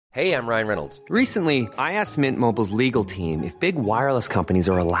Hey, I'm Ryan Reynolds. Recently, I asked Mint Mobile's legal team if big wireless companies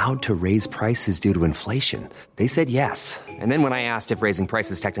are allowed to raise prices due to inflation. They said yes. And then when I asked if raising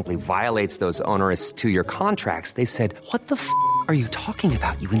prices technically violates those onerous two-year contracts, they said, "What the f*** are you talking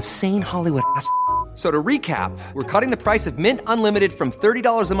about, you insane Hollywood ass?" So to recap, we're cutting the price of Mint Unlimited from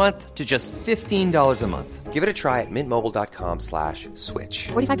 $30 a month to just $15 a month. Give it a try at mintmobile.com/switch.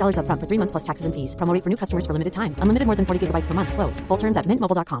 $45 up front for 3 months plus taxes and fees. Promo rate for new customers for limited time. Unlimited more than 40 gigabytes per month. Slows full terms at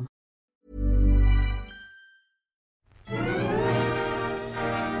mintmobile.com.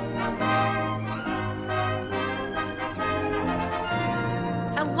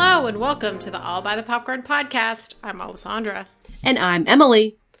 Hello and welcome to the All by the Popcorn podcast. I'm Alessandra. And I'm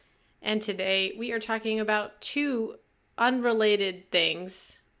Emily. And today we are talking about two unrelated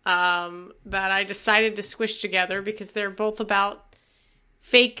things that I decided to squish together because they're both about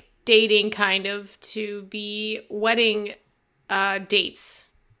fake dating, kind of, to be wedding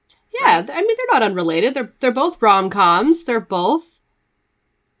dates. Yeah, right? I mean, they're not unrelated. They're both rom-coms. They're both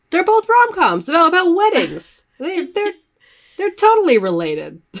rom-coms about weddings. They're totally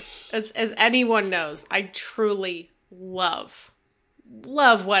related. As anyone knows, I truly love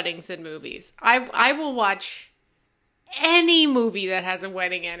weddings in movies. I will watch any movie that has a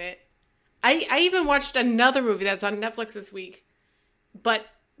wedding in it. I even watched another movie that's on Netflix this week. But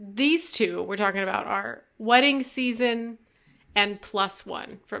these two we're talking about are Wedding Season and Plus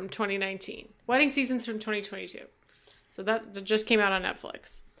One from 2019. Wedding Season's from 2022. So that just came out on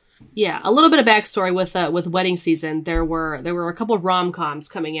Netflix. Yeah, a little bit of backstory with Wedding Season. There were a couple of rom-coms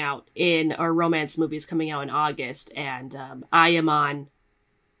coming out or romance movies coming out in August, and I am on,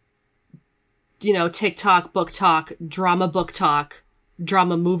 TikTok, Book Talk, Drama Book Talk,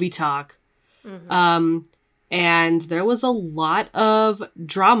 Drama Movie Talk. Mm-hmm. And there was a lot of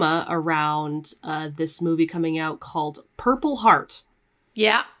drama around this movie coming out called Purple Heart.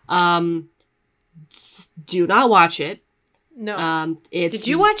 Yeah. Do not watch it. No. Did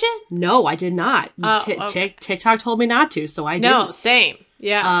you watch it? No, I did not. Okay. TikTok told me not to, so I didn't. No, same.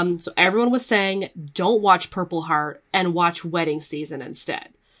 Yeah. So everyone was saying, don't watch Purple Heart and watch Wedding Season instead.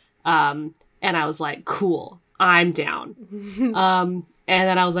 And I was like, cool, I'm down. And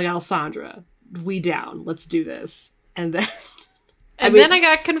then I was like, Alessandra, we down. Let's do this. And then... then I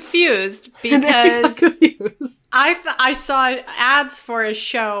got confused because I saw ads for a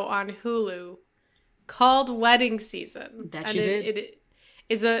show on Hulu called Wedding Season. That you did?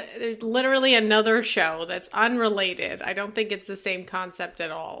 There's literally another show that's unrelated. I don't think it's the same concept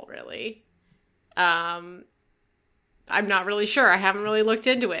at all, really. I'm not really sure. I haven't really looked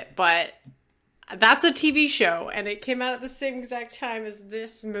into it, but that's a TV show, and it came out at the same exact time as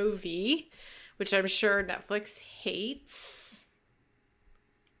this movie, which I'm sure Netflix hates.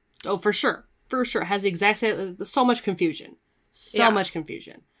 Oh, for sure. For sure. It has the exact same... So much confusion. Much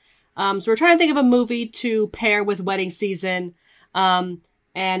confusion. So we're trying to think of a movie to pair with Wedding Season. And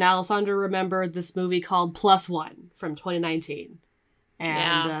Alessandra remembered this movie called Plus One from 2019.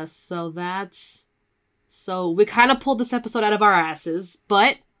 And so we kind of pulled this episode out of our asses,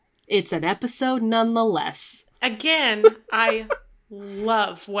 but it's an episode nonetheless. Again, I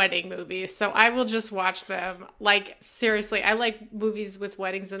love wedding movies, so I will just watch them. Like, seriously, I like movies with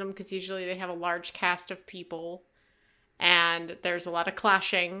weddings in them because usually they have a large cast of people and there's a lot of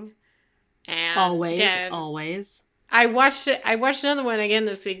clashing. And always. I watched another one again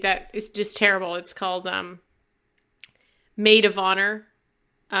this week that is just terrible. It's called Maid of Honor,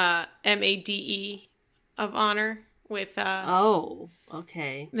 MADE of Honor, with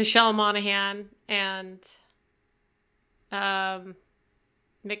Michelle Monaghan and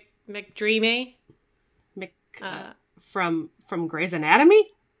McDreamy. From Grey's Anatomy?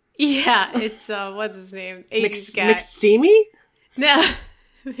 Yeah, it's what's his name? 80s guy. McSteamy? No.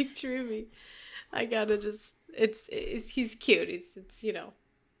 McDreamy. I gotta just... It's he's cute. It's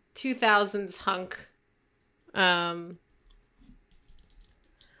 2000s hunk.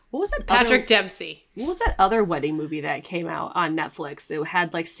 What was that? Patrick Dempsey. What was that other wedding movie that came out on Netflix? It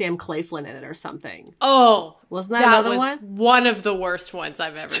had like Sam Claflin in it or something. Oh, wasn't that another one? That was one of the worst ones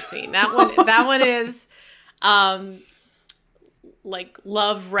I've ever seen. That one is, like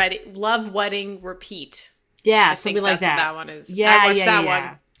Love Wedding Repeat. Yeah, something like that. That one is. Yeah, I watched that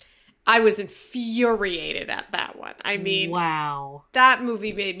one. I was infuriated at that one. I mean, wow. That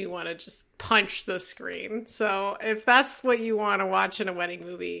movie made me want to just punch the screen. So if that's what you want to watch in a wedding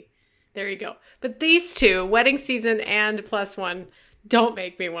movie, there you go. But these two, Wedding Season and Plus One, don't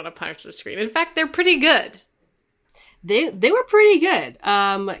make me want to punch the screen. In fact, they're pretty good. They were pretty good.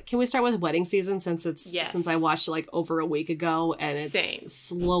 Can we start with Wedding Season since I watched it like over a week ago and it's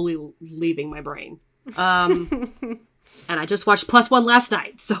slowly leaving my brain. And I just watched Plus One last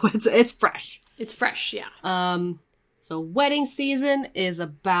night, so it's fresh. It's fresh, yeah. So wedding season is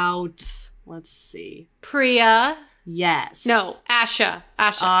about, let's see. Priya. Yes. No, Asha.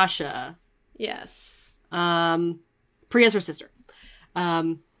 Asha. Yes. Priya's her sister.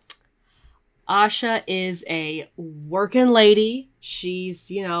 Asha is a working lady.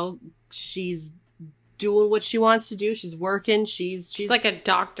 She's, she's doing what she wants to do. She's working. She's like a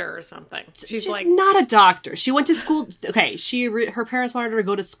doctor or something. She's like not a doctor. She went to school. Okay, her parents wanted her to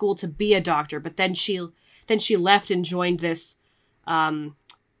go to school to be a doctor, but then she left and joined this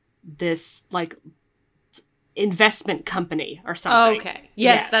like investment company or something. Okay.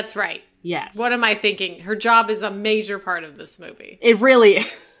 Yes, that's right. Yes. What am I thinking? Her job is a major part of this movie. It really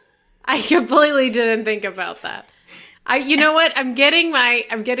I completely didn't think about that. You know what? I'm getting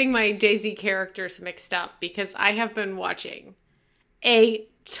my Daisy characters mixed up because I have been watching a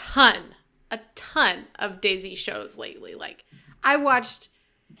ton of Daisy shows lately. Like I watched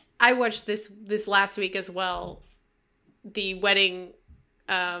this last week as well. The wedding,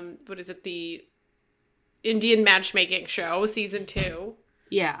 what is it? The Indian matchmaking show, season 2.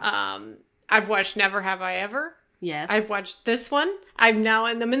 Yeah. I've watched Never Have I Ever. Yes. I've watched this one. I'm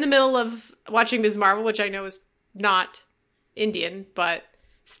in the middle of watching Ms. Marvel, which I know is not Indian, but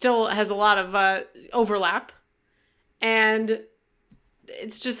still has a lot of overlap. And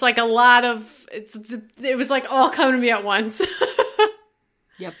it's just like a lot of it was like all coming to me at once.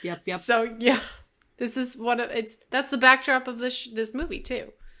 Yep. So yeah, this is that's the backdrop of this movie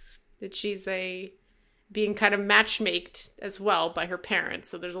too. That she's being kind of matchmaked as well by her parents.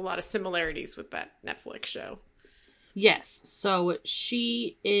 So there's a lot of similarities with that Netflix show. Yes. So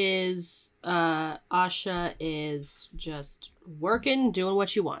she is, Asha is just working, doing what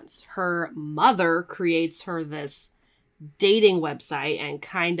she wants. Her mother creates her this dating website and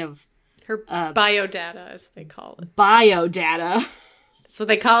kind of her biodata, as they call it. Biodata. So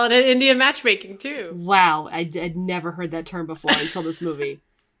they call it in Indian matchmaking too. Wow. I'd never heard that term before until this movie.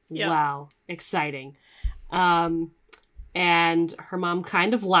 Yep. Wow. Exciting. And her mom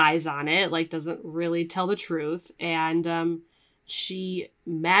kind of lies on it, like doesn't really tell the truth. And she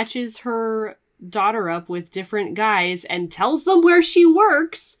matches her daughter up with different guys and tells them where she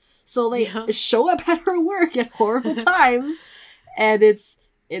works. So they show up at her work at horrible times. And it's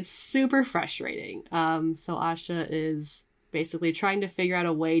super frustrating. So Asha is basically trying to figure out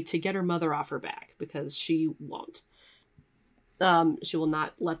a way to get her mother off her back because she won't. She will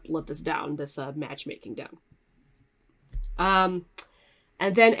not let this down, this matchmaking down. And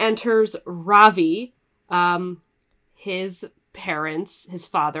then enters Ravi. His parents, his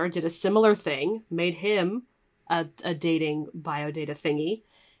father, did a similar thing, made him a dating biodata thingy.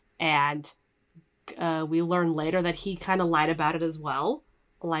 And we learn later that he kind of lied about it as well.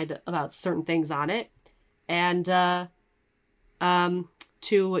 Lied about certain things on it. And to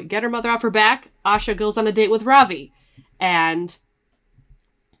get her mother off her back, Asha goes on a date with Ravi. And,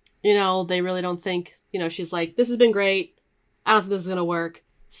 they really don't think, she's like, this has been great. I don't think this is going to work.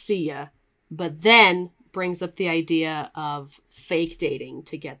 See ya. But then brings up the idea of fake dating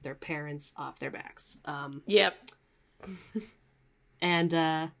to get their parents off their backs. Yep. And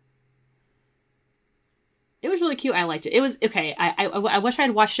it was really cute. I liked it. It was, okay, I wish I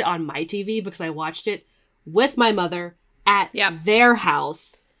had watched it on my TV because I watched it with my mother at their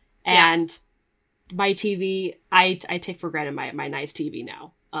house. And my TV, I take for granted my nice TV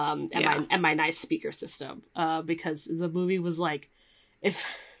now. And my nice speaker system, because the movie was like, if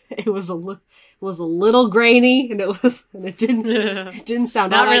it was a little grainy and it didn't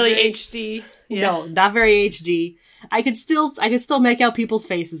sound not really great. HD. Yeah. No, not very HD. I could still make out people's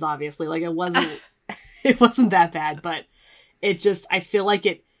faces, obviously. Like it wasn't that bad, but it just, I feel like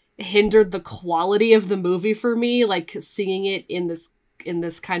it hindered the quality of the movie for me, like seeing it in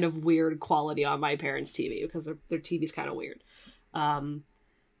this kind of weird quality on my parents' TV because their TV's kind of weird.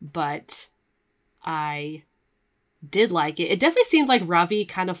 But I did like it. It definitely seemed like Ravi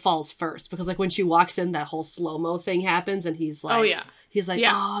kind of falls first because like when she walks in, that whole slow-mo thing happens and he's like,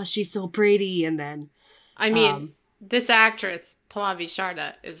 oh, she's so pretty. And then, I mean, this actress, Pallavi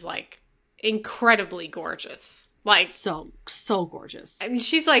Sharda, is like incredibly gorgeous. Like so gorgeous. I mean,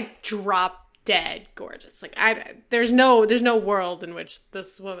 she's like drop dead gorgeous. Like there's no world in which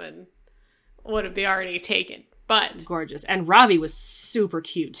this woman would be already taken. But gorgeous. And Ravi was super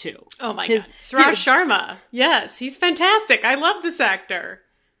cute too. Oh my god. Suraj Sharma. Yes, he's fantastic. I love this actor.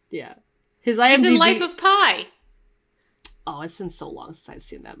 Yeah. He's in Life of Pi. Oh, it's been so long since I've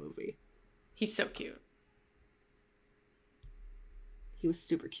seen that movie. He's so cute. He was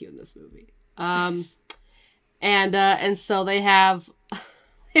super cute in this movie. And so they have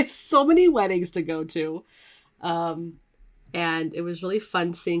so many weddings to go to. And it was really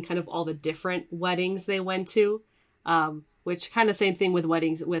fun seeing kind of all the different weddings they went to, which kind of same thing with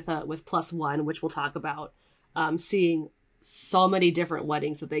weddings with Plus One, which we'll talk about. Seeing so many different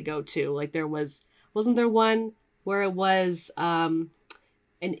weddings that they go to. Like wasn't there one where it was an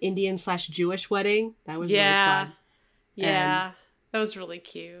Indian/Jewish wedding? That was really fun. Yeah, that was really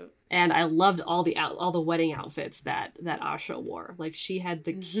cute. And I loved all the wedding outfits that Asha wore. Like she had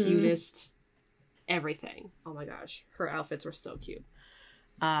the cutest everything. Oh my gosh, her outfits were so cute.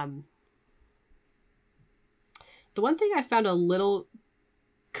 The one thing I found a little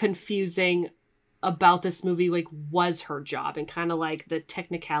confusing about this movie was her job and kind of like the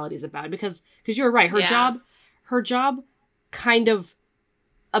technicalities about it, because you're right, her job kind of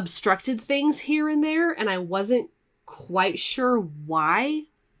obstructed things here and there, and I wasn't quite sure why.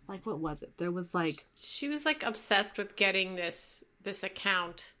 Like, what was it? There was she was obsessed with getting this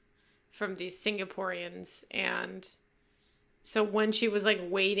account from these Singaporeans, and so when she was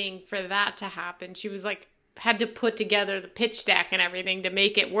waiting for that to happen, she was had to put together the pitch deck and everything to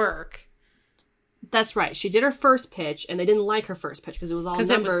make it work. That's right. She did her first pitch, and they didn't like her first pitch because it was all numbers.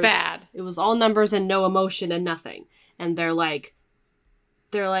 Because it was bad. It was all numbers and no emotion and nothing. And they're like,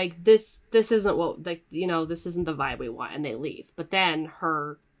 this isn't what, this isn't the vibe we want, and they leave. But then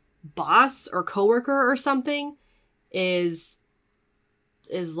her boss or coworker or something is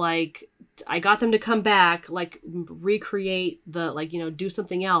like, I got them to come back, recreate the, do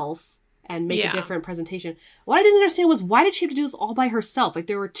something else and make a different presentation. What I didn't understand was, why did she have to do this all by herself?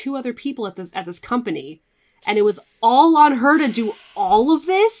 There were 2 other people at this company, and it was all on her to do all of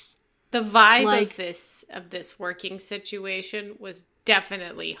this. The vibe of this working situation was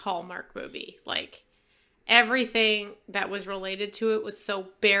definitely Hallmark movie. Everything that was related to it was so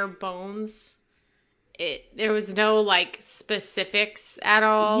bare bones. There was no specifics at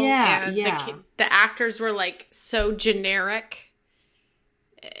all. Yeah, and yeah. The actors were so generic,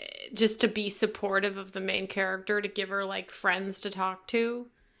 just to be supportive of the main character, to give her friends to talk to.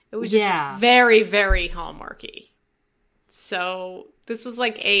 It was just very, very Hallmarky. So this was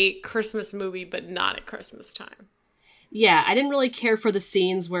a Christmas movie, but not at Christmas time. Yeah, I didn't really care for the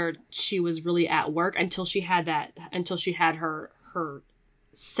scenes where she was really at work until she had her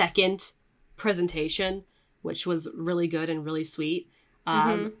second presentation, which was really good and really sweet.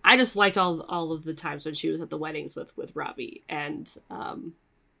 I just liked all of the times when she was at the weddings with Ravi, and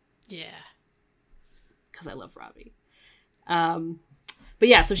because I love Ravi. But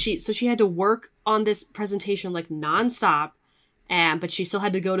yeah, so she had to work on this presentation nonstop, but she still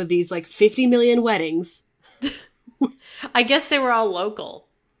had to go to these 50 million weddings. I guess they were all local,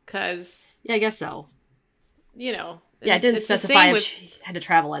 because... Yeah, I guess so. Yeah, it didn't specify if she had to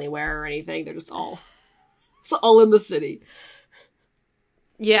travel anywhere or anything. They're just all... It's all in the city.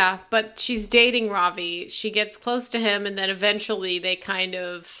 Yeah, but she's dating Ravi. She gets close to him, and then eventually they kind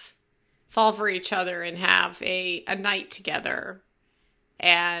of fall for each other and have a night together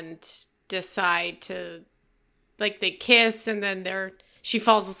and decide to... they kiss, and then she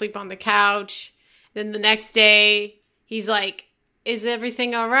falls asleep on the couch. Then the next day, he's like, is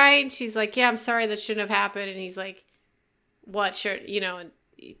everything all right? And she's like, yeah, I'm sorry, that shouldn't have happened. And he's like, what should, and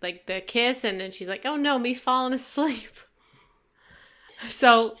the kiss. And then she's like, oh no, me falling asleep.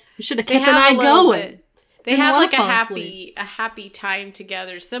 So you should have kept the night going. They have a happy time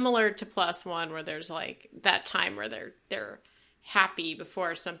together, similar to Plus One, where there's that time where they're happy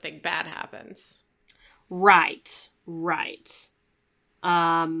before something bad happens. Right.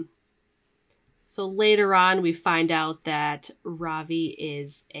 So later on, we find out that Ravi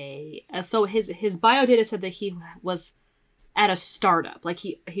is so his bio data said that he was at a startup.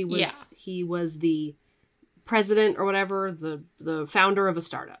 He was the president or whatever, the founder of a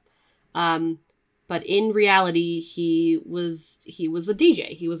startup. But in reality, he was a DJ.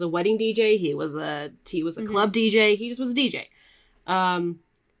 He was a wedding DJ. He was a club DJ. He just was a DJ.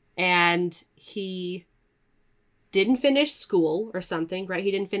 And he didn't finish school or something, right?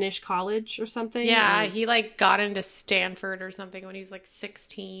 He didn't finish college or something. Yeah, he got into Stanford or something when he was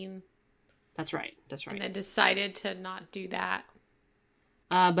 16. That's right. And then decided to not do that.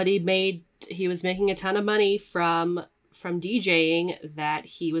 But he was making a ton of money from DJing, that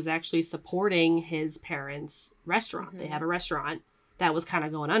he was actually supporting his parents' restaurant. They have a restaurant that was kind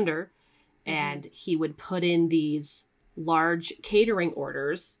of going under, and he would put in these large catering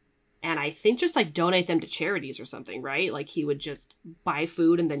orders, and I think just donate them to charities or something, right? He would just buy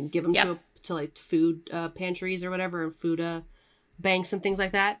food and then give them to food pantries or whatever, and food banks and things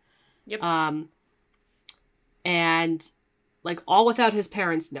like that. Yep. And all without his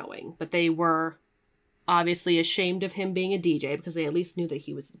parents knowing, but they were obviously ashamed of him being a DJ, because they at least knew that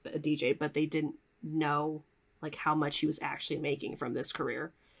he was a DJ, but they didn't know like how much he was actually making from this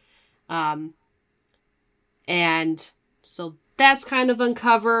career. And so that's kind of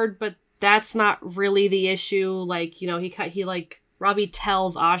uncovered, but that's not really the issue. Like, you know, he like, Ravi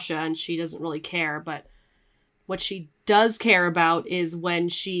tells Asha and she doesn't really care, but what she does care about is when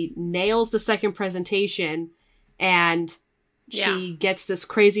she nails the second presentation and she gets this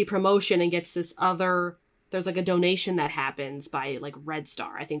crazy promotion and gets this other, there's like a donation that happens by like Red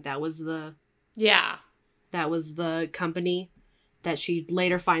Star. I think that was the company that she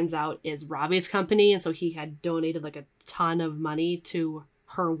later finds out is Ravi's company. And so he had donated like a ton of money to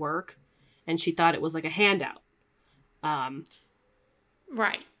her work and she thought it was like a handout.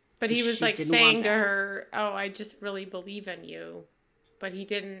 Right. But he was like saying to her, oh, I just really believe in you. But he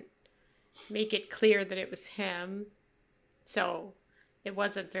didn't make it clear that it was him. So it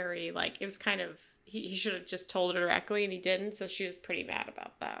wasn't very like, it was kind of, he should have just told her directly and he didn't. So she was pretty mad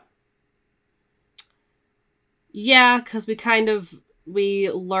about that. Yeah, because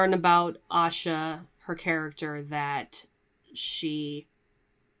we learn about Asha, her character, that she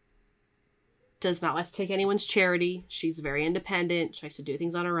does not like to take anyone's charity. She's very independent. She likes to do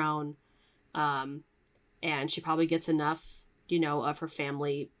things on her own. And she probably gets enough, you know, of her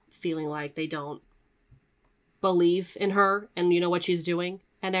family feeling like they don't believe in her and, you know, what she's doing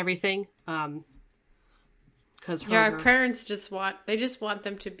and everything. Because her parents just want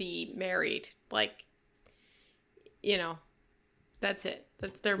them to be married. Like, you know, that's it.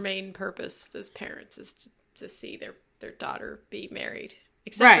 That's their main purpose as parents, is to see their daughter be married.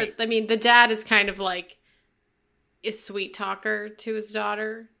 Except for, I mean, the dad is kind of like a sweet talker to his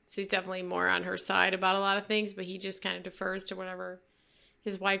daughter. So he's definitely more on her side about a lot of things, but he just kind of defers to whatever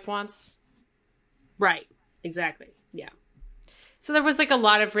his wife wants. Right. Exactly. Yeah. So there was like a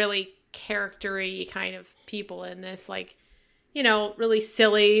lot of really character-y kind of people in this, like, you know, really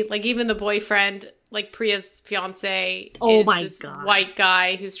silly. Like even the boyfriend, like Priya's fiance, is this white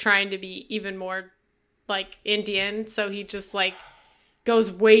guy who's trying to be even more like Indian. So he just like goes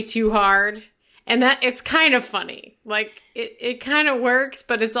way too hard. And that it's kind of funny. Like it kind of works,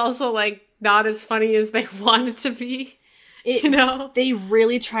 but it's also like not as funny as they want it to be. You know? They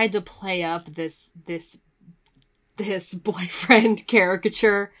really tried to play up this boyfriend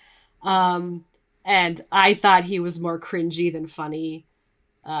caricature. And I thought he was more cringy than funny,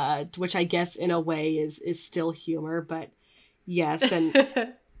 which I guess in a way is still humor, but yes. And,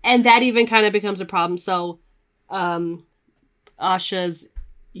 and that even kind of becomes a problem. So, Asha's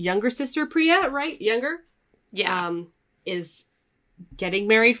younger sister, Priya, right? Younger? Yeah. Is getting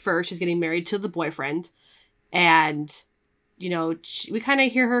married first. She's getting married to the boyfriend. And, you know, we kind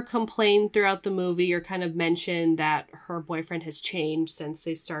of hear her complain throughout the movie or kind of mention that her boyfriend has changed since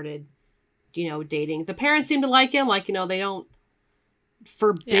they started, you know, dating. The parents seem to like him. Like, you know, they don't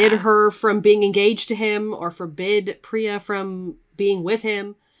forbid her from being engaged to him or forbid Priya from being with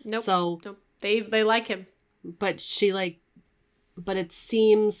him. Nope. So nope. They like him. But but it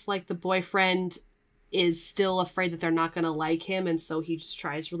seems like the boyfriend is still afraid that they're not going to like him. And so he just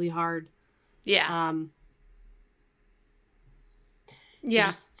tries really hard. Yeah.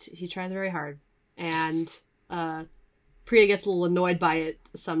 He tries very hard. And Priya gets a little annoyed by it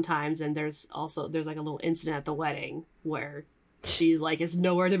sometimes. And there's like a little incident at the wedding where she's like, is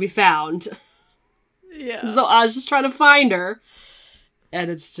nowhere to be found. Yeah. So I was just trying to find her. And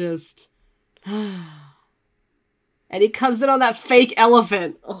it's just... And he comes in on that fake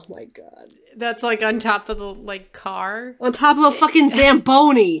elephant. Oh my god. That's like on top of the like car. On top of a fucking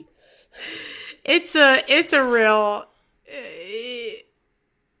Zamboni. It's a real...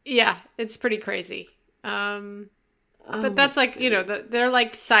 yeah, it's pretty crazy. But that's like, you know, they're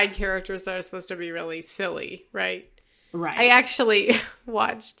like side characters that are supposed to be really silly, right? Right. I actually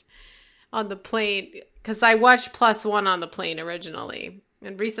watched on the plane, because I watched +1 on the plane originally.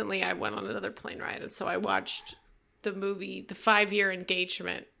 And recently I went on another plane ride. And so I watched the movie, The 5-Year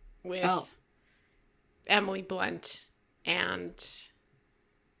Engagement, with Emily Blunt and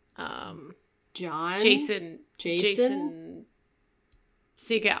Jason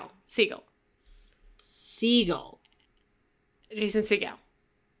Segel. Jason Segel.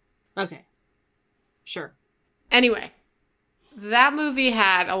 Okay. Sure. Anyway, that movie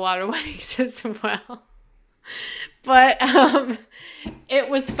had a lot of weddings as well. But it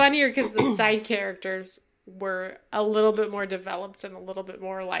was funnier because the side characters were a little bit more developed and a little bit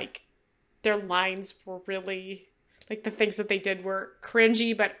more like their lines were really like the things that they did were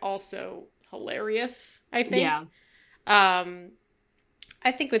cringy but also hilarious, I think. Yeah.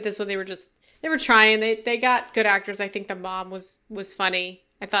 I think with this one they were trying. They got good actors. I think the mom was funny.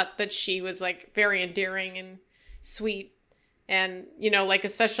 I thought that she was like very endearing and sweet. And, you know, like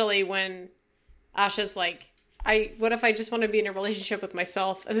especially when Asha's like, what if I just want to be in a relationship with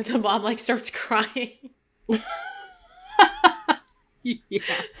myself, and then the mom like starts crying? Yeah.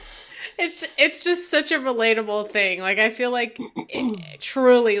 It's just such a relatable thing. Like, I feel like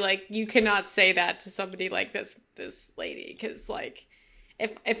truly, like, you cannot say that to somebody like this lady, because like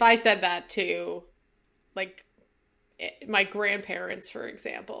if I said that to like my grandparents, for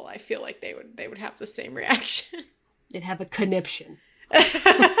example, I feel like they would have the same reaction. They'd have a conniption.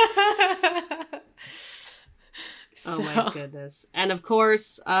 Oh my goodness. And of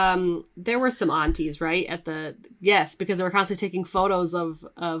course, there were some aunties, right? Yes, because they were constantly taking photos of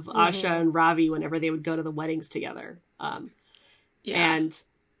Asha and Ravi whenever they would go to the weddings together. Yeah. And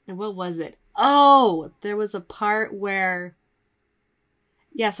what was it? Oh, there was a part where,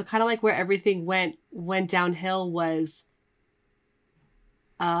 yeah, so kind of like where everything went downhill was,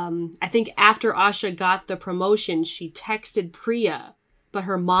 I think after Asha got the promotion, she texted Priya, but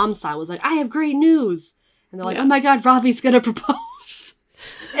her mom's side was like, I have great news. And they're like, oh my God, Ravi's going to propose.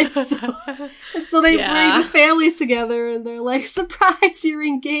 and so they bring the families together and they're like, surprise, you're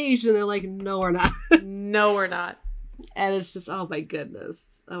engaged. And they're like, no, we're not. No, we're not. And it's just, oh my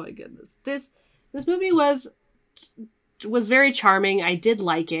goodness. Oh my goodness. This movie was very charming. I did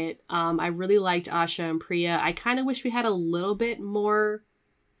like it. I really liked Asha and Priya. I kind of wish we had a little bit more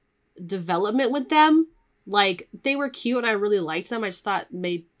development with them. Like, they were cute and I really liked them. I just thought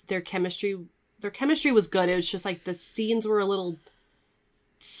maybe their chemistry was good. It was just like the scenes were a little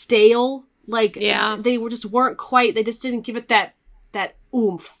stale. Like, they weren't quite, they just didn't give it that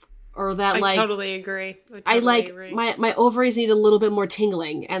oomph or that I totally agree. Agree. My ovaries need a little bit more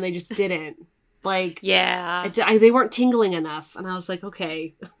tingling and they just didn't. Like, yeah. They weren't tingling enough. And I was like,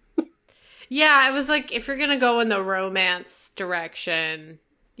 okay. Yeah, I was like, if you're going to go in the romance direction,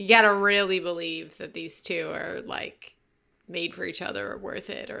 you got to really believe that these two are like made for each other or worth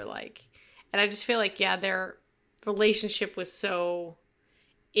it, or like, and I just feel like, yeah, their relationship was so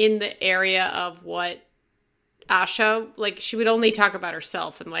in the area of what Asha, like, she would only talk about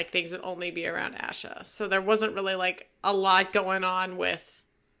herself and like things would only be around Asha. So there wasn't really like a lot going on with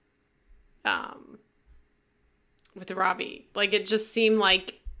Ravi. Like, it just seemed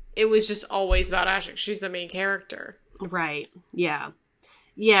like it was just always about Asha. She's the main character. Right. Yeah.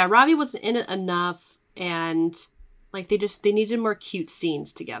 Yeah, Ravi wasn't in it enough, and like they needed more cute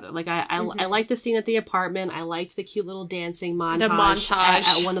scenes together. Like I liked the scene at the apartment. I liked the cute little dancing montage,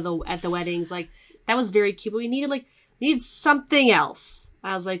 at the weddings. Like, that was very cute. But we needed something else.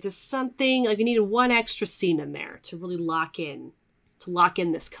 I was like, just something, like, we needed one extra scene in there to really lock in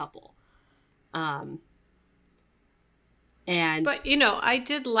this couple. But I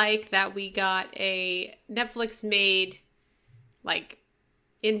did like that we got a Netflix made like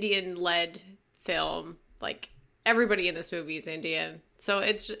Indian led film. Like, everybody in this movie is Indian. So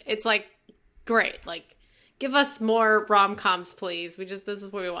it's like, great. Like, give us more rom-coms, please. This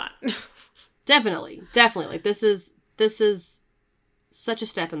is what we want. Definitely. Like, this is such a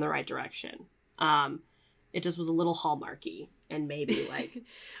step in the right direction. It just was a little Hallmarky and maybe like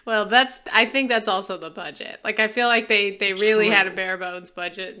well, I think that's also the budget. Like, I feel like they really had a bare bones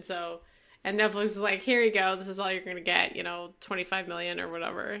budget, and Netflix is like, here you go, this is all you're gonna get, $25 million or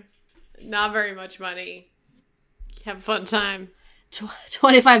whatever. Not very much money. Have a fun time.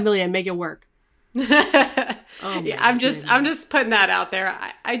 25 million, make it work. Yeah, I'm just putting that out there.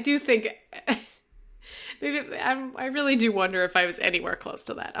 I do think maybe I really do wonder if I was anywhere close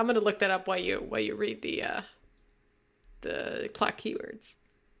to that. I'm gonna look that up while you read the plot keywords.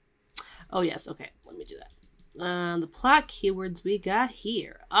 Oh yes, okay. Let me do that. The plot keywords we got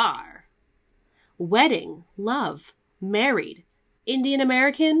here are wedding, love, married, Indian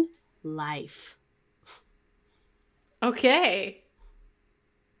American, life. Okay.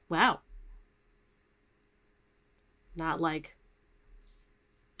 Wow. Not like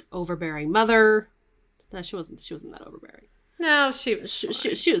overbearing mother. No, she wasn't that overbearing. No, she was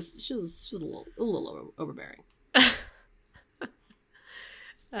a little overbearing. Let's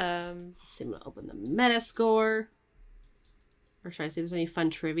see, I'm gonna open the Metascore. Or should I see if there's any fun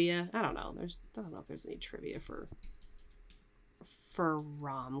trivia? I don't know. I don't know if there's any trivia for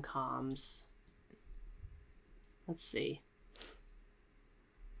rom-coms. Let's see.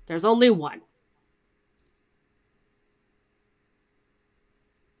 There's only one.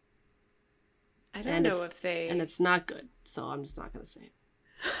 I don't know if they... And it's not good, so I'm just not going to say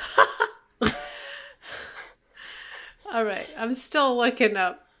it. All right. I'm still looking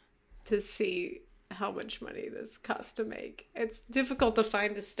up to see how much money this cost to make. It's difficult to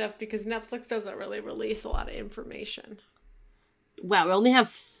find this stuff because Netflix doesn't really release a lot of information. Wow, we only have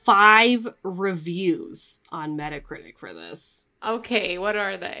 5 reviews on Metacritic for this. Okay, what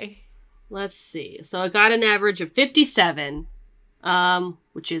are they? Let's see. So it got an average of 57,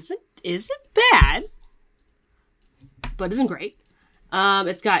 which isn't bad, but isn't great.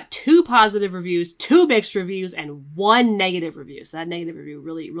 It's got 2 positive reviews, 2 mixed reviews, and 1 negative review. So that negative review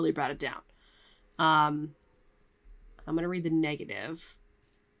really brought it down. I'm going to read the negative.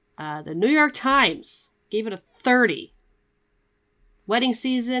 The New York Times gave it a 30. Wedding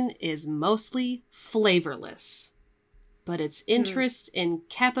Season is mostly flavorless, but its interest in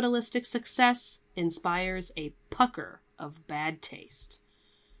capitalistic success inspires a pucker of bad taste.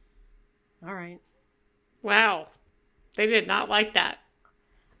 All right. Wow. They did not like that.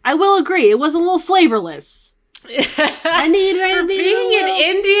 I will agree. It was a little flavorless. For being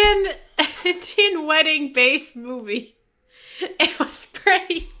an Indian wedding based movie, it was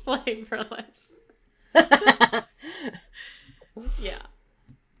pretty flavorless. Yeah.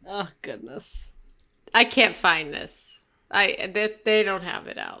 Oh, goodness. I can't find this. They don't have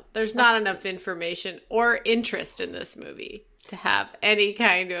it out. There's not enough information or interest in this movie to have any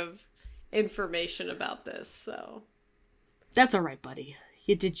kind of information about this. So that's all right, buddy.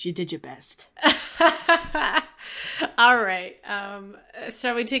 You did your best. All right.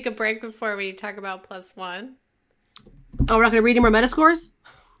 Shall we take a break before we talk about plus one? Oh, we're not going to read any more Metascores?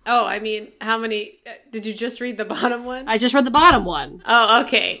 Oh, I mean, how many? Did you just read the bottom one? I just read the bottom one. Oh,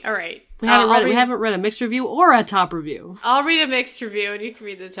 okay. All right. We haven't read a mixed review or a top review. I'll read a mixed review and you can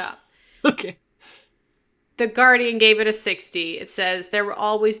read the top. Okay. The Guardian gave it a 60. It says, there will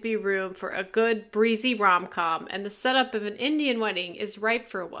always be room for a good, breezy rom-com, and the setup of an Indian wedding is ripe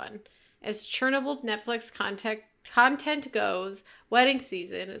for one. As Chernobyl Netflix content goes, Wedding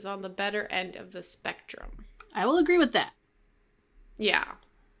Season is on the better end of the spectrum. I will agree with that. Yeah.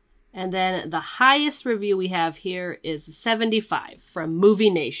 And then the highest review we have here is 75 from Movie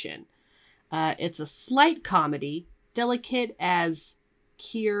Nation. It's a slight comedy, delicate as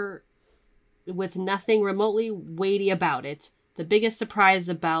Keir, with nothing remotely weighty about it. The biggest surprise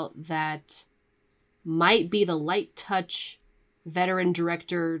about that might be the light touch veteran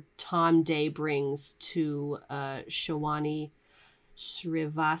director Tom Day brings to Shivani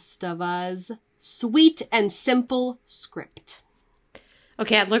Srivastava's sweet and simple script.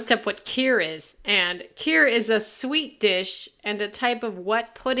 Okay, I looked up what kheer is, and kheer is a sweet dish and a type of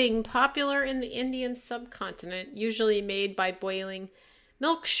wet pudding popular in the Indian subcontinent, usually made by boiling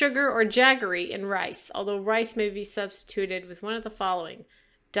milk, sugar, or jaggery in rice, although rice may be substituted with one of the following: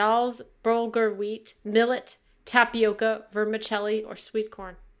 dals, bulgur wheat, millet, tapioca, vermicelli, or sweet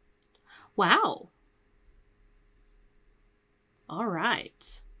corn. Wow. All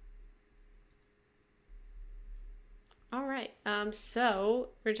right. All right. So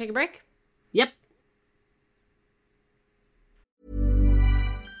we're gonna take a break. Yep.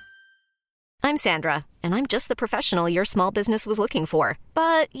 I'm Sandra, and I'm just the professional your small business was looking for.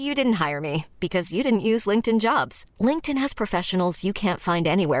 But you didn't hire me because you didn't use LinkedIn Jobs. LinkedIn has professionals you can't find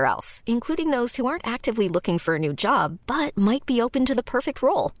anywhere else, including those who aren't actively looking for a new job, but might be open to the perfect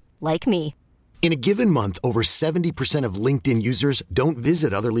role, like me. In a given month, over 70% of LinkedIn users don't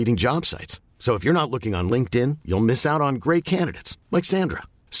visit other leading job sites. So if you're not looking on LinkedIn, you'll miss out on great candidates like Sandra.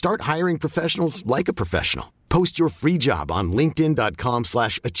 Start hiring professionals like a professional. Post your free job on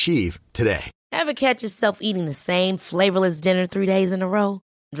linkedin.com/achieve today. Ever catch yourself eating the same flavorless dinner 3 days in a row?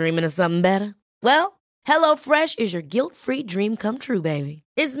 Dreaming of something better? Well, HelloFresh is your guilt-free dream come true, baby.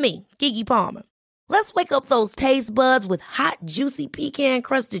 It's me, Keke Palmer. Let's wake up those taste buds with hot, juicy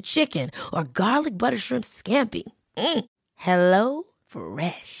pecan-crusted chicken or garlic butter shrimp scampi. Hello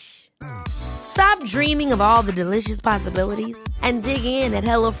Fresh. Stop dreaming of all the delicious possibilities and dig in at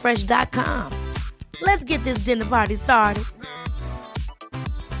HelloFresh.com. Let's get this dinner party started.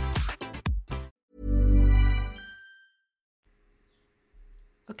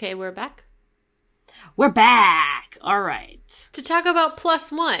 Okay, we're back. We're back. All right. To talk about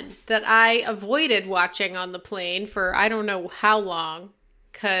Plus One that I avoided watching on the plane for I don't know how long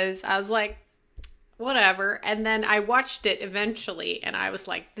because I was like, whatever. And then I watched it eventually and I was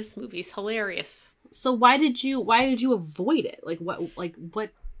like, this movie's hilarious. So why did you avoid it?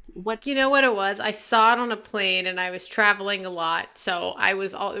 What? You know what it was? I saw it on a plane and I was traveling a lot. So there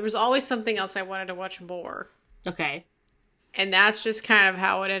was always something else I wanted to watch more. Okay. And that's just kind of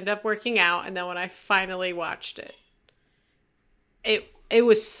how it ended up working out. And then when I finally watched it, it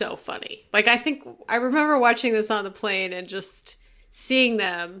was so funny. Like, I remember watching this on the plane and just seeing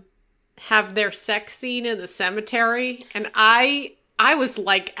them have their sex scene in the cemetery. And I was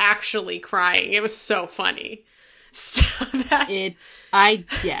like actually crying. It was so funny. So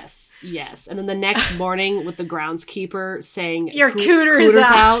yes. And then the next morning with the groundskeeper saying, your cooter's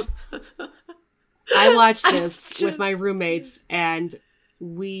out. I watched this with my roommates and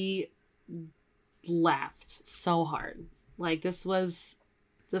we laughed so hard. Like, this was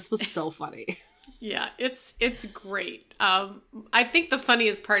so funny. Yeah, it's great. I think the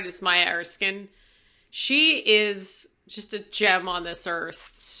funniest part is Maya Erskine. She is just a gem on this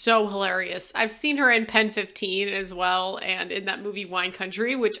earth. So hilarious. I've seen her in Pen 15 as well, and in that movie Wine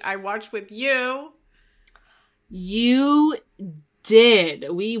Country, which I watched with you. You did.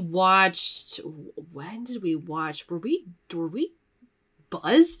 We watched. When did we watch? Were we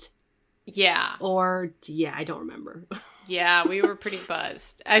buzzed? Yeah. Or yeah, I don't remember. Yeah, we were pretty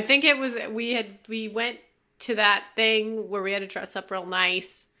buzzed. I think it was we went to that thing where we had to dress up real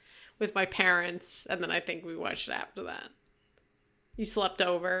nice with my parents, and then I think we watched it after that. You slept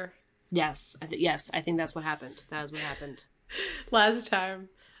over. Yes, I think that's what happened. That is what happened last time.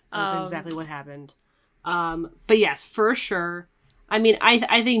 That's exactly what happened. But yes, for sure. I mean,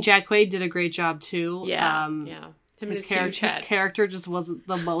 I think Jack Quaid did a great job too. Yeah, yeah. His character just wasn't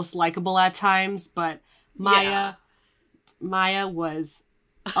the most likable at times, but Maya was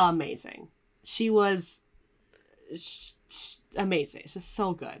amazing. She was amazing. She's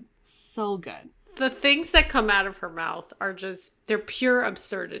so good. So good. The things that come out of her mouth are they're pure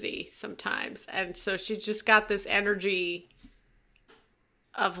absurdity sometimes. And so she just got this energy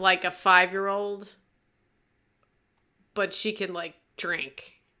of like a 5-year-old, but she can like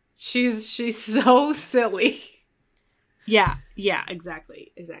drink. She's so silly. Yeah,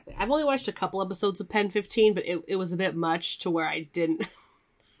 exactly. I've only watched a couple episodes of Pen 15, but it was a bit much to where I didn't.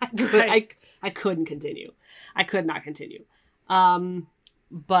 I couldn't continue. I could not continue.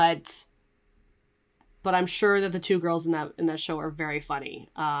 But I'm sure that the two girls in that show are very funny.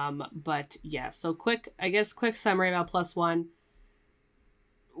 But yeah, so quick summary about Plus One.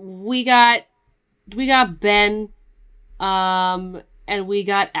 We got Ben, and we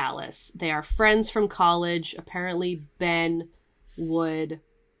got Alice. They are friends from college. Apparently Ben would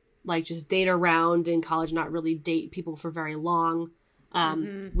like just date around in college, not really date people for very long.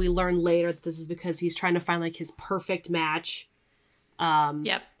 We learn later that this is because he's trying to find like his perfect match.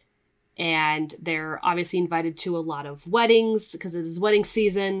 Yep. And they're obviously invited to a lot of weddings because it's wedding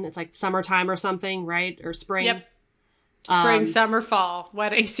season. It's like summertime or something, right? Or spring. Yep. Spring, summer, fall,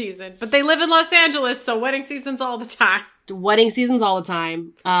 wedding season. But they live in Los Angeles, so wedding season's all the time. Wedding season's all the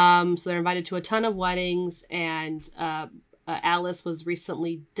time. So they're invited to a ton of weddings, and Alice was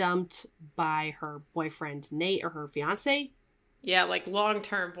recently dumped by her boyfriend, Nate, or her fiance. Yeah, like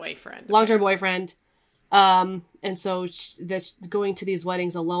long-term boyfriend. And so going to these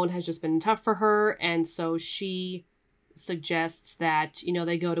weddings alone has just been tough for her. And so she suggests that,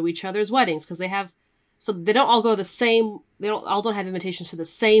 they go to each other's weddings because they don't all go the same. They don't have invitations to the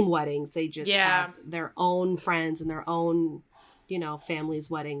same weddings. They just have their own friends and their own, families'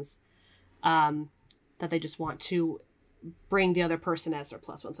 weddings, that they just want to bring the other person as their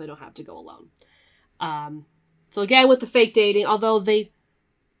plus one. So they don't have to go alone. So again, with the fake dating, although they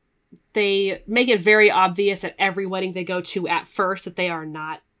make it very obvious at every wedding they go to at first that they are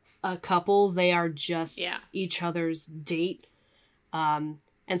not a couple. They are just each other's date. And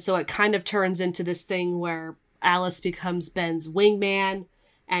so it kind of turns into this thing where Alice becomes Ben's wingman,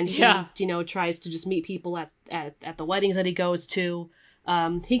 and he, tries to just meet people at the weddings that he goes to.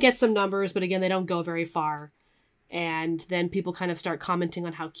 He gets some numbers, but again, they don't go very far. And then people kind of start commenting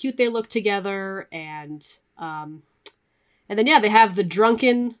on how cute they look together. And then, they have the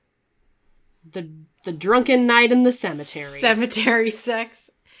drunken night in the cemetery. Cemetery sex.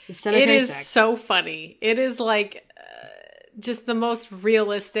 It is so funny. It is like just the most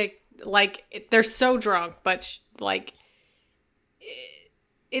realistic. Like they're so drunk, but like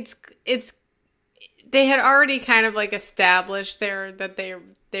it's they had already kind of like established that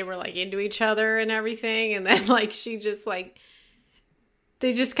they were like into each other and everything, and then like she just like.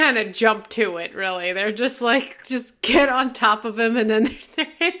 They just kind of jump to it, really. They're just like, just get on top of him, and then they're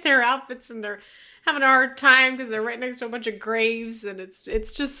in their outfits, and they're having a hard time because they're right next to a bunch of graves, and it's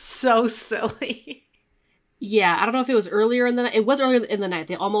just so silly. Yeah, I don't know if it was earlier in the night. It was earlier in the night.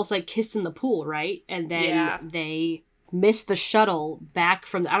 They almost like kissed in the pool, right? And then they missed the shuttle back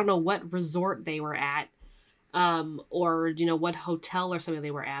from, I don't know what resort they were at, or, what hotel or something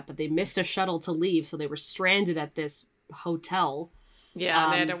they were at, but they missed a shuttle to leave, so they were stranded at this hotel.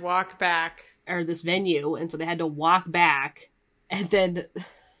 Yeah, they had to walk back. Or this venue, and so they had to walk back, and then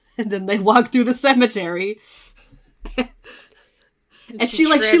they walked through the cemetery. And she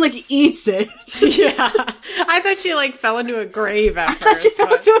eats it. Yeah. I thought she fell into a grave at first. I thought she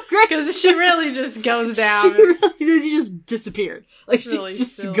fell into a grave. Because she really just goes down. She just disappeared. Like really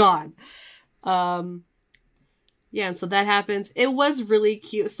she's just gone. Yeah, and so that happens. It was really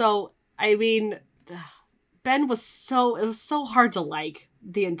cute. So, I mean, Ben was it was so hard to like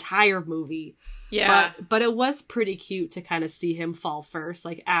the entire movie. Yeah. But it was pretty cute to kind of see him fall first.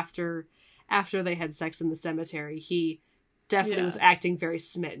 Like after they had sex in the cemetery, he definitely was acting very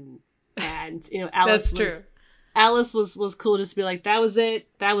smitten. And, you know, Alice was cool just to be like, that was it.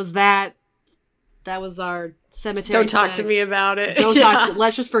 That was that. That was our cemetery. Don't talk sex. to me about it.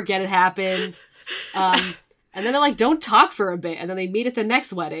 Let's just forget it happened. And then they're like, don't talk for a bit. And then they meet at the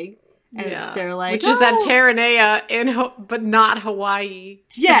next wedding. And they're like, which is at Terranea but not Hawaii.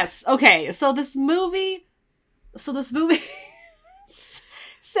 Yes. Okay. So this movie said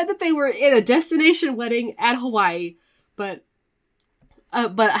that they were in a destination wedding at Hawaii, but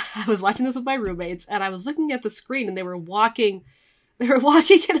I was watching this with my roommates and I was looking at the screen and they were walking in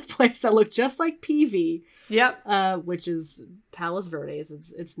a place that looked just like PV. Yep. Which is Palos Verdes.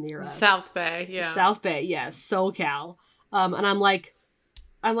 It's near us. South Bay. Yeah. South Bay. Yes. SoCal. And I'm like,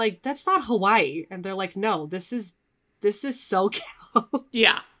 that's not Hawaii. And they're like, no, this is SoCal.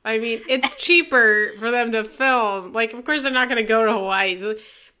 Yeah. I mean, it's cheaper for them to film. Like, of course, they're not going to go to Hawaii. So,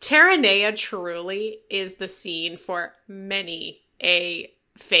 Terranea truly is the scene for many a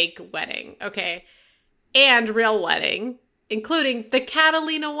fake wedding, okay? And real wedding, including the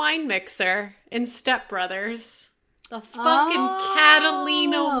Catalina wine mixer in Step Brothers. The fucking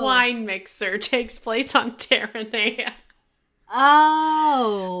Catalina wine mixer takes place on Terranea.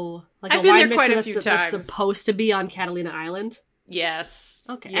 Oh. Like I've a been wine there quite a mixer few that's times. supposed to be on Catalina Island? Yes.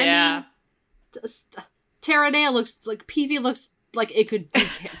 Okay. Yeah. I mean, Terranea looks like PV looks like it could be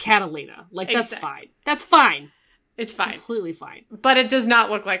Catalina. Like that's fine. That's fine. It's fine. Completely fine. But it does not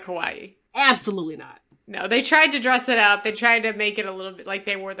look like Hawaii. Absolutely not. No, they tried to dress it up. They tried to make it a little bit like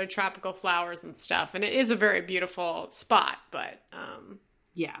they wore their tropical flowers and stuff. And it is a very beautiful spot, but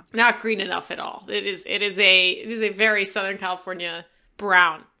yeah, not green enough at all. It is a very Southern California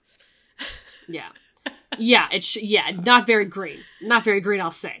brown. Yeah. Yeah, not very green. Not very green,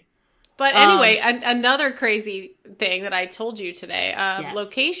 I'll say. But anyway, another crazy thing that I told you today, Yes.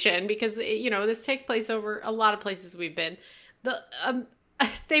 location, because, you know, this takes place over a lot of places we've been.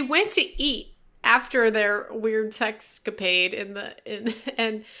 They went to eat after their weird sexcapade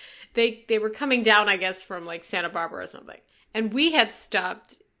and they were coming down, I guess, from like Santa Barbara or something. And we had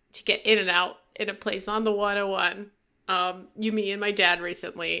stopped to get In-N-Out in a place on the 101. Me and my dad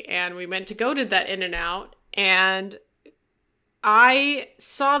recently, and we went to go to that In-N-Out, and I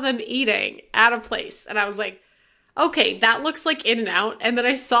saw them eating at a place, and I was like, okay, that looks like In-N-Out. And then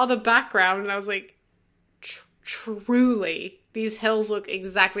I saw the background, and I was like, truly, these hills look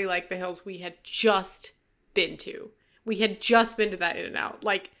exactly like the hills we had just been to. We had just been to that In-N-Out,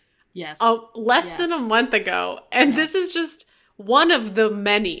 like, yes, less than a month ago. And this is just one of the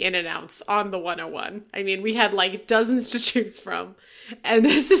many In-N-Outs on the 101. I mean, we had like dozens to choose from, and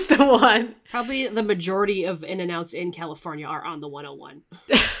this is the one. Probably the majority of In-N-Outs in California are on the 101.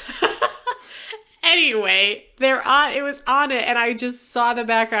 Anyway, it was on it, and I just saw the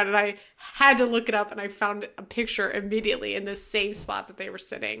background, and I had to look it up, and I found a picture immediately in the same spot that they were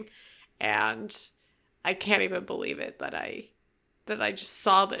sitting, and I can't even believe it that I just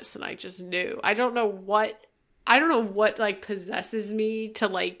saw this, and I just knew. I don't know what like possesses me to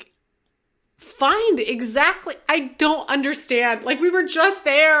like find exactly. I don't understand. Like, we were just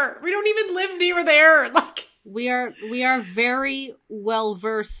there. We don't even live near there. Like, we are very well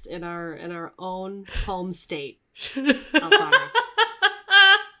versed in our own home state. Sorry.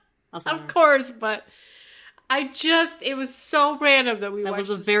 Of course, but it was so random that we watched. That was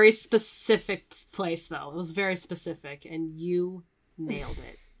a very specific place, though. It was very specific, and you nailed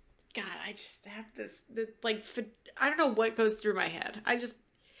it. God, I just have this like, I don't know what goes through my head.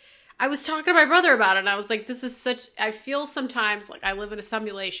 I was talking to my brother about it, and I was like, I feel sometimes like I live in a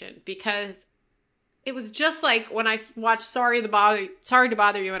simulation, because it was just like when I watched Sorry to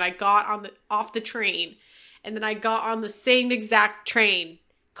Bother You, and I got off the train, and then I got on the same exact train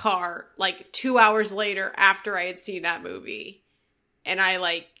car like 2 hours later after I had seen that movie, and I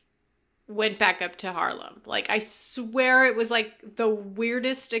like went back up to Harlem. Like, I swear it was like the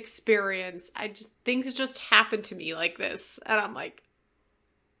weirdest experience. Things just happened to me like this, and I'm like,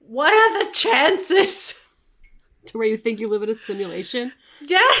 what are the chances? To where you think you live in a simulation?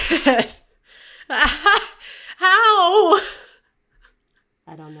 Yes. How?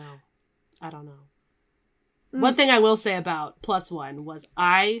 I don't know. One thing I will say about Plus One was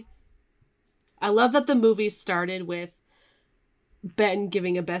I love that the movie started with Ben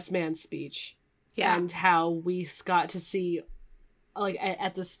giving a best man speech. Yeah. And how we got to see, like,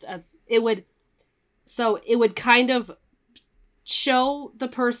 it would kind of show the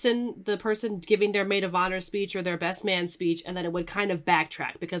person giving their maid of honor speech or their best man speech, and then it would kind of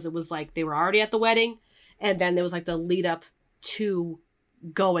backtrack, because it was like they were already at the wedding, and then there was like the lead up to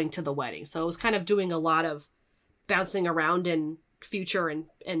going to the wedding. So it was kind of doing a lot of bouncing around in future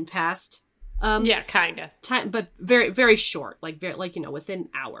and past. Yeah, kind of. Time, but very, very short, like within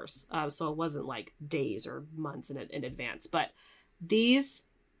hours. So it wasn't like days or months in advance. But these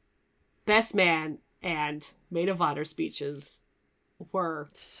best man and maid of honor speeches were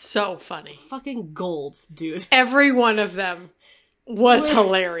so funny, fucking gold, dude. Every one of them was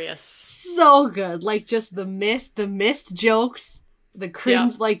hilarious, so good. Like just the missed jokes, the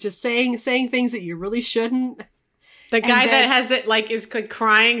cringe, like just saying things that you really shouldn't. The guy that has it, like, is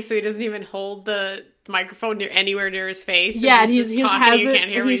crying, so he doesn't even hold the microphone anywhere near his face. Yeah, and he's just has it,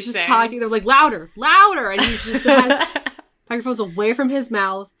 and he's just talking. They're like, louder, and he just has microphones away from his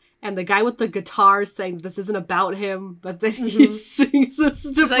mouth. And the guy with the guitar is saying this isn't about him, but then he sings this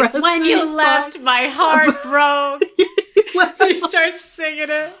depressing like, when you song. Left, my heart broke. He starts singing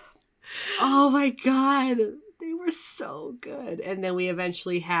it. Oh my god, they were so good. And then we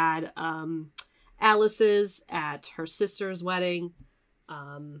eventually had Alice's at her sister's wedding.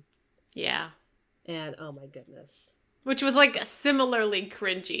 Yeah. And oh my goodness. Which was like similarly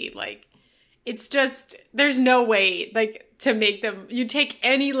cringy. Like, it's just, there's no way, like, to make them, you take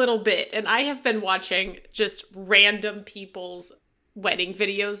any little bit. And I have been watching just random people's wedding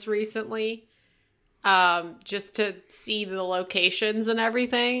videos recently. Just to see the locations and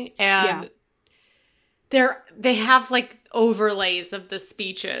everything. And they have like overlays of the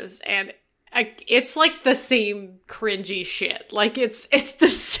speeches, and it's like the same cringy shit. Like it's the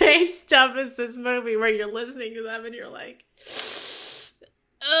same stuff as this movie where you're listening to them and you're like,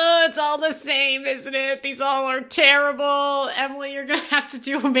 oh, it's all the same, isn't it? These all are terrible. Emily, you're going to have to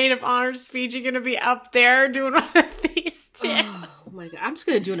do a maid of honor speech. You're going to be up there doing one of these too. Oh my god. I'm just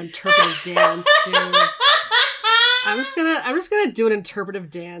going to do an interpretive dance, dude. I'm just going to do an interpretive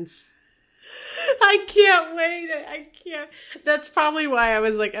dance. I can't wait. I can't. That's probably why I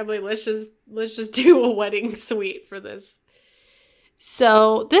was like, Emily, let's just do a wedding suite for this.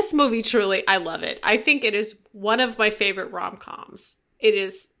 So this movie, truly, I love it. I think it is one of my favorite rom-coms. It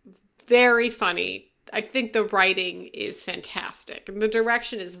is very funny. I think the writing is fantastic. And the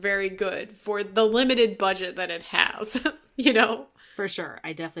direction is very good for the limited budget that it has, you know? For sure.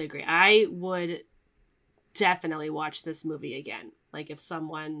 I definitely agree. I would definitely watch this movie again. Like if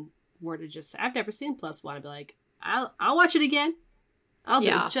someone were to just say, I've never seen Plus One, I'd be like, I'll watch it again. I'll do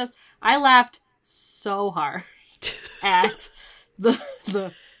it. I laughed so hard at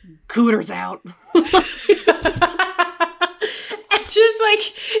the Cooter's out. Just like,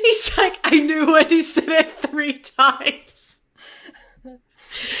 he's like, I knew when he said it 3 times.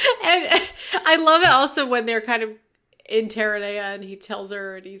 And I love it also when they're kind of in Terranea and he tells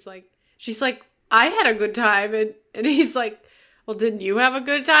her, and he's like, she's like, I had a good time. And he's like, well, didn't you have a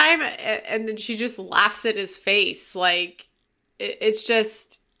good time? And then she just laughs at his face. Like, it's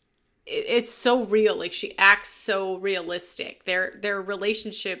just, it's so real. Like, she acts so realistic. Their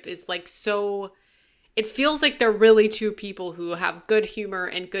relationship is like so... It feels like they're really two people who have good humor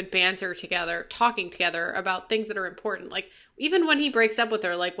and good banter together, talking together about things that are important. Like, even when he breaks up with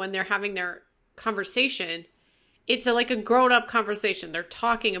her, like when they're having their conversation, it's like a grown-up conversation. They're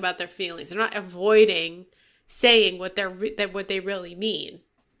talking about their feelings. They're not avoiding saying what they really mean.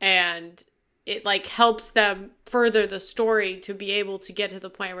 And it like helps them further the story to be able to get to the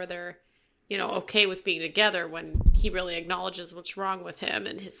point where they're, you know, okay with being together when he really acknowledges what's wrong with him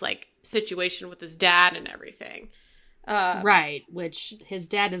and his like situation with his dad and everything. Right. Which his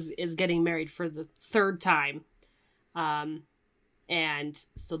dad is getting married for the 3rd time. And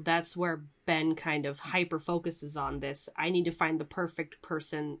so that's where Ben kind of hyper focuses on this. I need to find the perfect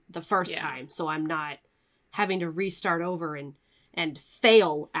person the first time. So I'm not having to restart over and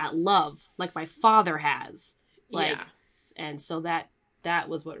fail at love like my father has. Like, and so that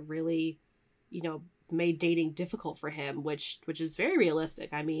was what really, you know, made dating difficult for him, which is very realistic.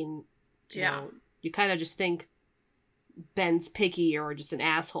 I mean, you know, you kind of just think Ben's picky or just an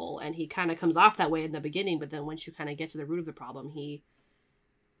asshole, and he kind of comes off that way in the beginning, but then once you kind of get to the root of the problem,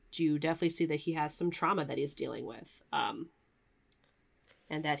 you definitely see that he has some trauma that he's dealing with, and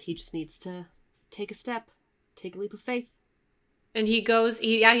that he just needs to take a leap of faith. And he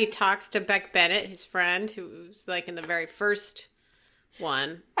talks to Beck Bennett, his friend, who's like in the very first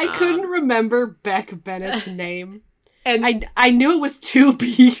one. I couldn't remember Beck Bennett's name. And I knew it was 2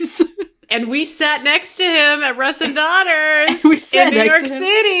 B's. And we sat next to him at Russ and Daughters in New York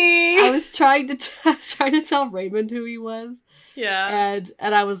City. I was trying to tell Raymond who he was. Yeah.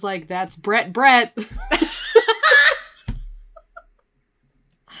 And I was like, that's Brett. I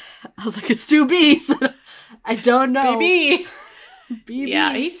was like, it's 2 B's. I don't know. BB. BB.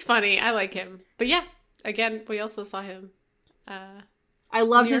 Yeah, he's funny. I like him. But yeah, again, we also saw him I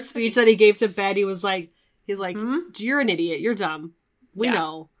loved his speech that he gave to Ben. He's like, you're an idiot. You're dumb. We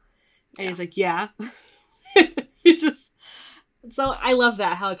know. And he's like, yeah. He just, so I love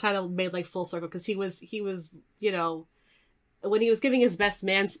that, how it kind of made like full circle, because he was, you know, when he was giving his best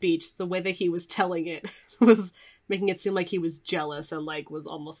man speech, the way that he was telling it was making it seem like he was jealous and like was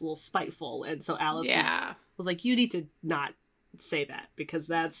almost a little spiteful. And so Alice was like, you need to not say that, because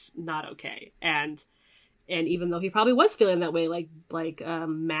that's not okay. And even though he probably was feeling that way, like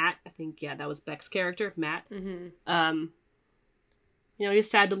Matt, I think, that was Beck's character, Matt. Mm-hmm. You know,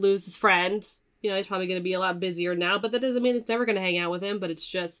 he's sad to lose his friend. You know, he's probably going to be a lot busier now, but that doesn't mean it's never going to hang out with him. But it's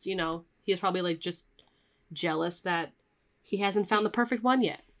just, you know, he's probably like just jealous that he hasn't found the perfect one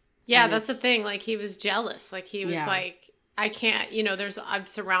yet. Yeah, and that's the thing. Like, he was jealous. Like, he was like, I can't, you know, I'm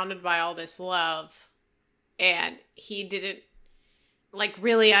surrounded by all this love. And he didn't like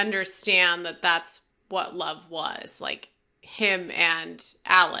really understand that that's what love was. Like, him and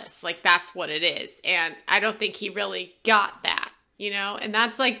Alice, like, that's what it is. And I don't think he really got that. You know, and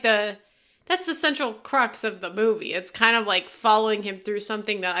that's like that's the central crux of the movie. It's kind of like following him through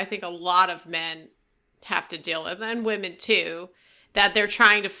something that I think a lot of men have to deal with, and women too, that they're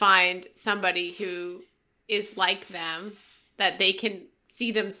trying to find somebody who is like them, that they can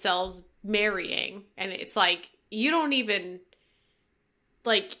see themselves marrying. And it's like, you don't even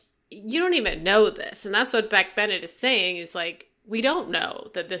know this. And that's what Beck Bennett is saying, is like, we don't know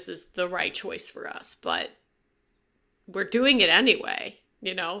that this is the right choice for us, but we're doing it anyway.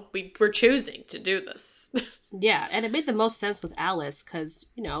 You know, we're choosing to do this. Yeah, and it made the most sense with Alice, because,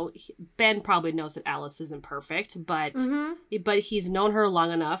 you know, Ben probably knows that Alice isn't perfect, but he's known her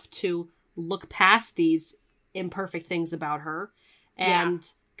long enough to look past these imperfect things about her. And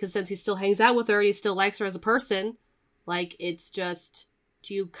because since he still hangs out with her, he still likes her as a person, like, it's just,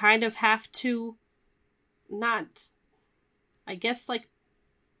 you kind of have to not, I guess, like,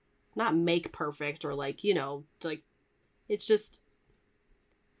 not make perfect, or like, you know, like, it's just,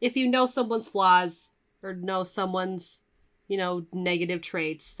 if you know someone's flaws, or know someone's, you know, negative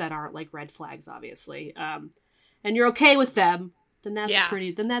traits that aren't like red flags, obviously, and you're okay with them, then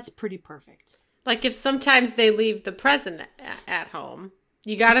that's pretty perfect. Like, if sometimes they leave the present at home,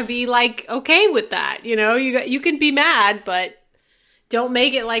 you gotta be like okay with that. You know, you can be mad, but don't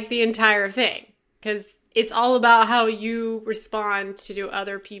make it like the entire thing, because it's all about how you respond to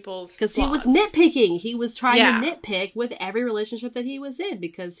other people's flaws. Because he was nitpicking. He was trying to nitpick with every relationship that he was in,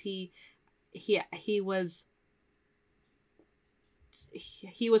 because he was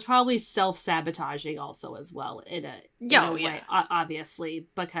probably self-sabotaging also as well in a way, obviously,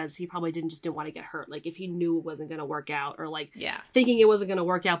 because he probably didn't want to get hurt. Like, if he knew it wasn't going to work out, or like thinking it wasn't going to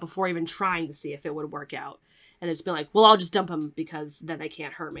work out before even trying to see if it would work out, and it's been like, well, I'll just dump him because then they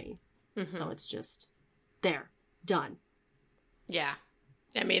can't hurt me. Mm-hmm. So it's just there, done. Yeah.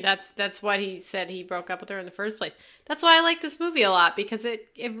 I mean, that's what he said, he broke up with her in the first place. That's why I like this movie a lot, because it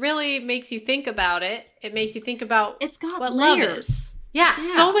really makes you think about it. It makes you think about it's got what layers. Love is. Yeah,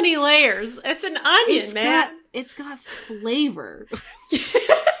 so many layers. It's an onion, man. It's got flavor.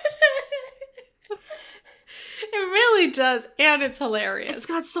 It really does, and it's hilarious. It's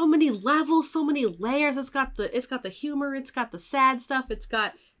got so many levels, so many layers. It's got the humor. It's got the sad stuff. It's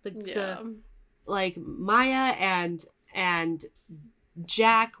got the like Maya and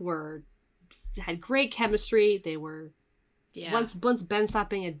Jack had great chemistry. They were once Ben stopped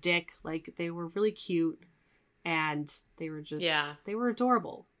being a dick, like, they were really cute, and they were just they were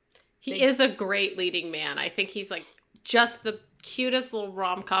adorable. He is a great leading man. I think he's like just the cutest little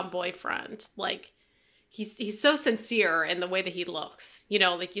rom-com boyfriend. Like, he's so sincere in the way that he looks. You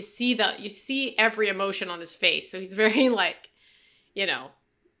know, like, you see every emotion on his face. So he's very, like, you know,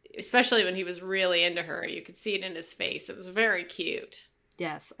 especially when he was really into her, you could see it in his face. It was very cute.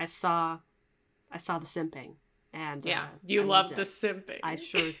 Yes, I saw the simping, and you loved the simping.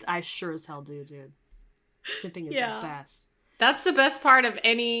 I sure as hell do, dude. Simping is the best. That's the best part of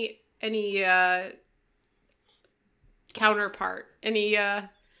any counterpart, any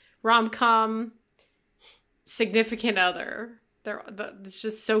rom-com significant other. It's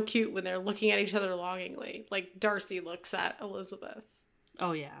just so cute when they're looking at each other longingly, like Darcy looks at Elizabeth.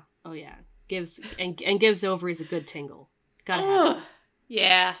 Oh yeah. Gives ovaries a good tingle. Gotta have it.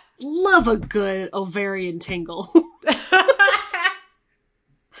 Yeah. Love a good ovarian tingle.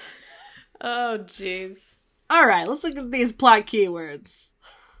 Oh, jeez. All right, let's look at these plot keywords. Is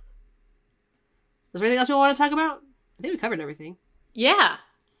there anything else we want to talk about? I think we covered everything. Yeah.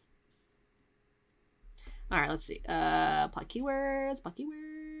 All right, let's see. Plot keywords.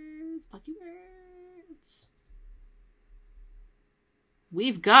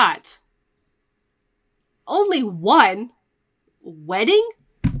 We've got only one wedding?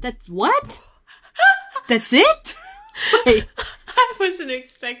 That's what? That's it? Wait, I wasn't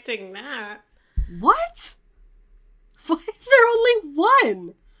expecting that. what? Why is there only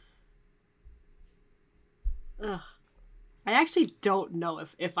one? Ugh. I actually don't know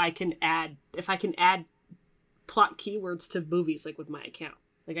if I can add plot keywords to movies like with my account.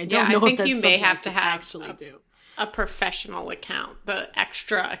 Like I don't know. I think if that's you may something have I to can have actually do. a professional account, the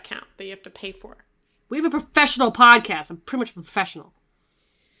extra account that you have to pay for. We have a professional podcast. I'm pretty much a professional.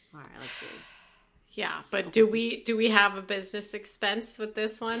 All right, let's see. Yeah, but do we have a business expense with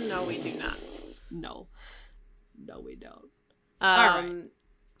this one? No, we do not. No, we don't. All right.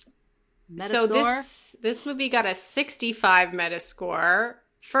 So Metascore? this movie got a 65 Metascore,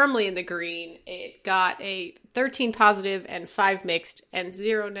 firmly in the green. It got a 13 positive and 5 mixed and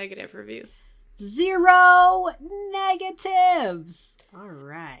 0 negative reviews. 0 negatives. All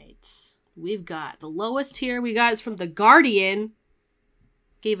right. We've got the lowest here we got is from The Guardian.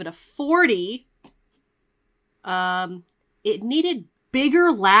 Gave it a 40. It needed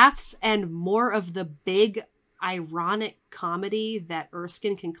bigger laughs and more of the big ironic comedy that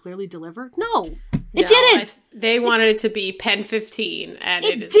Erskine can clearly deliver. No, it didn't. They wanted it to be Pen 15, and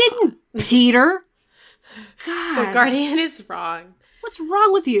it didn't, Peter. God. The Guardian is wrong. What's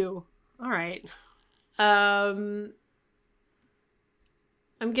wrong with you? All right. I'm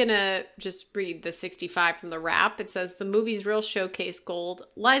gonna just read the 65 from the wrap. It says, the movie's real showcase gold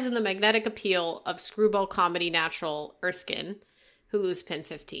lies in the magnetic appeal of screwball comedy natural Erskine, who lose Pen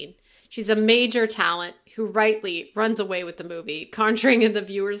 15. She's a major talent who rightly runs away with the movie, conjuring in the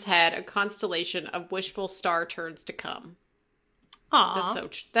viewer's head a constellation of wishful star turns to come. Aww.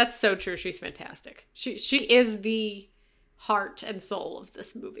 That's so true. She's fantastic. She is the heart and soul of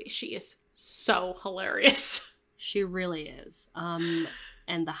this movie. She is so hilarious. She really is. And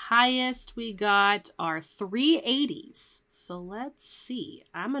the highest we got are 380s. So let's see.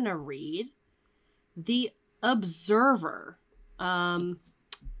 I'm going to read The Observer.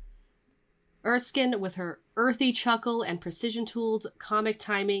 Erskine, with her earthy chuckle and precision-tooled comic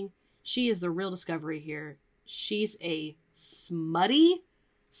timing, she is the real discovery here. She's a smutty,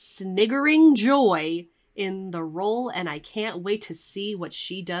 sniggering joy in the role, and I can't wait to see what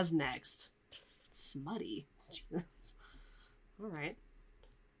she does next. Smutty. Jesus. All right.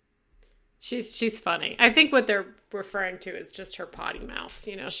 She's funny. I think what they're referring to is just her potty mouth.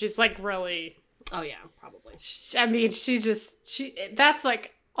 You know, she's like really... Oh, yeah, probably. I mean, that's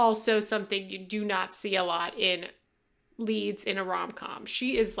like also something you do not see a lot in leads in a rom-com.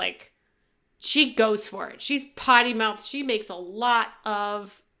 She is like, she goes for it. She's potty mouth. She makes a lot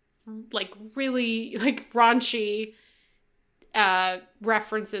of like really like raunchy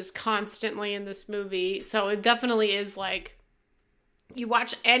references constantly in this movie. So it definitely is like, you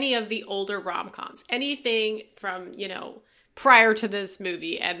watch any of the older rom-coms, anything from, you know, prior to this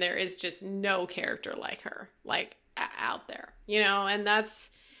movie, and there is just no character like her, like out there, you know, and they're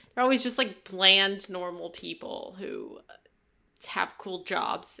always just like bland, normal people who have cool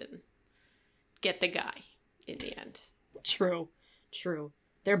jobs and get the guy in the end. True.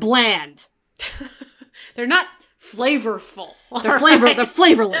 They're bland. They're not flavorful. They're They're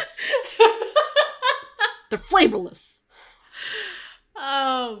flavorless. They're flavorless.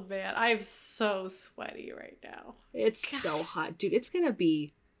 Oh man, I'm so sweaty right now. It's so hot, dude. It's gonna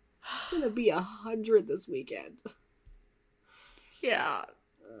be 100 this weekend. Yeah.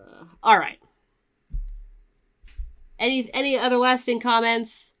 All right. Any other lasting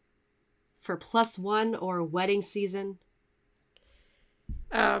comments for +1 or wedding season?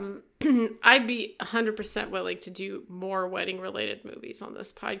 I'd be 100% willing to do more wedding related movies on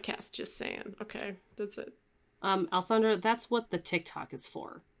this podcast. Just saying. Okay, that's it. Alessandra, that's what the TikTok is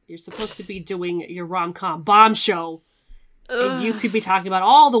for. You're supposed to be doing your rom-com bomb show. And you could be talking about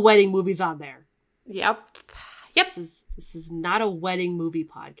all the wedding movies on there. Yep. This is not a wedding movie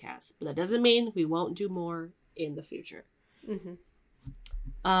podcast, but that doesn't mean we won't do more in the future. Mm-hmm.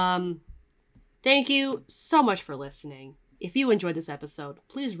 Thank you so much for listening. If you enjoyed this episode,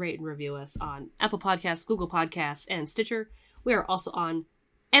 please rate and review us on Apple Podcasts, Google Podcasts, and Stitcher. We are also on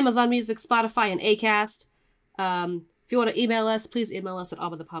Amazon Music, Spotify, and Acast. If you want to email us, please email us at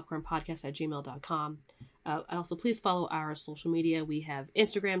allbythepopcornpodcast@gmail.com. And also, please follow our social media. We have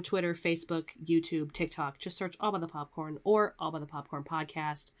Instagram, Twitter, Facebook, YouTube, TikTok. Just search All By The Popcorn or All By The Popcorn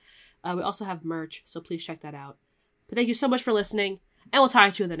Podcast. We also have merch, so please check that out. But thank you so much for listening, and we'll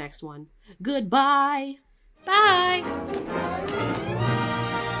talk to you in the next one. Goodbye! Bye!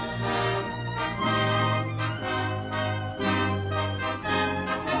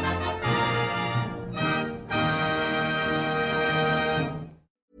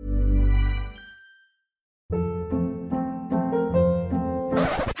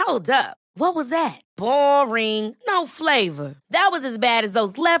 Hold up. What was that? Boring. No flavor. That was as bad as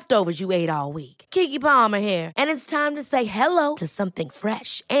those leftovers you ate all week. Keke Palmer here, and it's time to say hello to something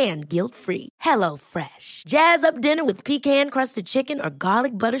fresh and guilt-free. Hello Fresh. Jazz up dinner with pecan-crusted chicken or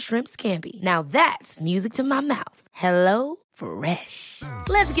garlic butter shrimp scampi. Now that's music to my mouth. Hello Fresh.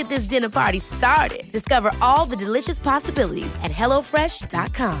 Let's get this dinner party started. Discover all the delicious possibilities at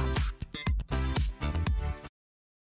HelloFresh.com.